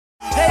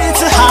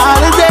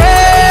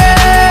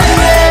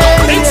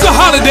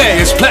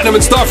Platinum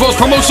and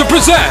STARFORCE Promotion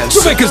presents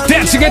Jamaica's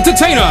dancing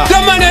entertainer, the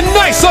man and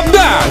nice of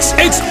dance.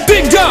 It's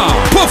Ding Dong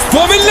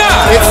performing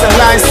live. It's a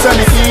nice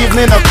sunny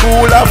evening, a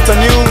cool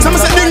afternoon. Some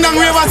say Ding Dong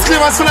ravers,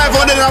 clavers for life,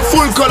 out there in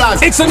full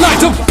colors. It's a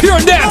night of pure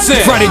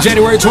dancing. Friday,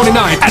 January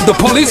 29th at the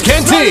Police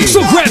Canteen.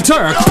 So Grand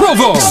Turk,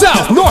 Provo,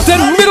 South, North,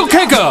 and Middle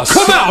Caicos,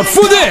 come out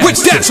for this. With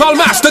dancehall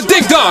master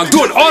Ding Dong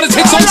doing all his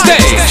hits on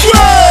stage.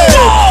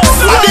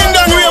 Ding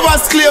Dong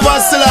ravers,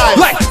 clavers to life.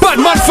 Like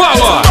Batman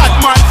Forward,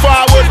 Batman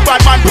forward,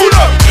 Batman pull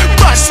up.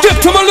 Skip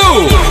to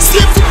Malou,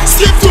 Skip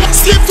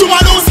to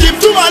Malou, skip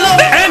to Malou.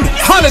 and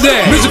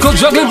HOliDAY. Musical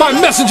juggling by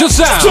Messenger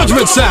Sound,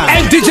 Judgment Sound,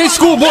 and DJ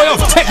Schoolboy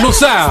of Techno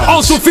Sound.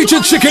 Also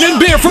featured Chicken and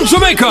Beer from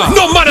Jamaica,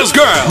 No Matters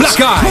Girl, Black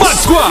Eyes, Mud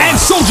Squad, and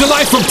Soldier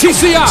Life from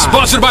TCI.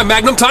 Sponsored by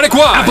Magnum Tonic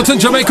Wine, Appleton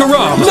Jamaica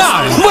Rum,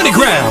 Nine,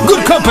 MoneyGram,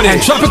 Good Company, and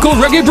Tropical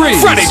Reggae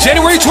Breeze. Friday,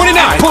 January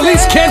 29th,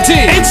 Police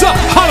Canteen. It's a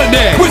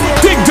HOliDAY with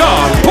Ding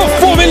Dong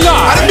performing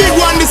live. And the big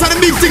one, this is the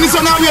big thing, this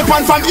one now we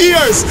upon from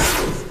years.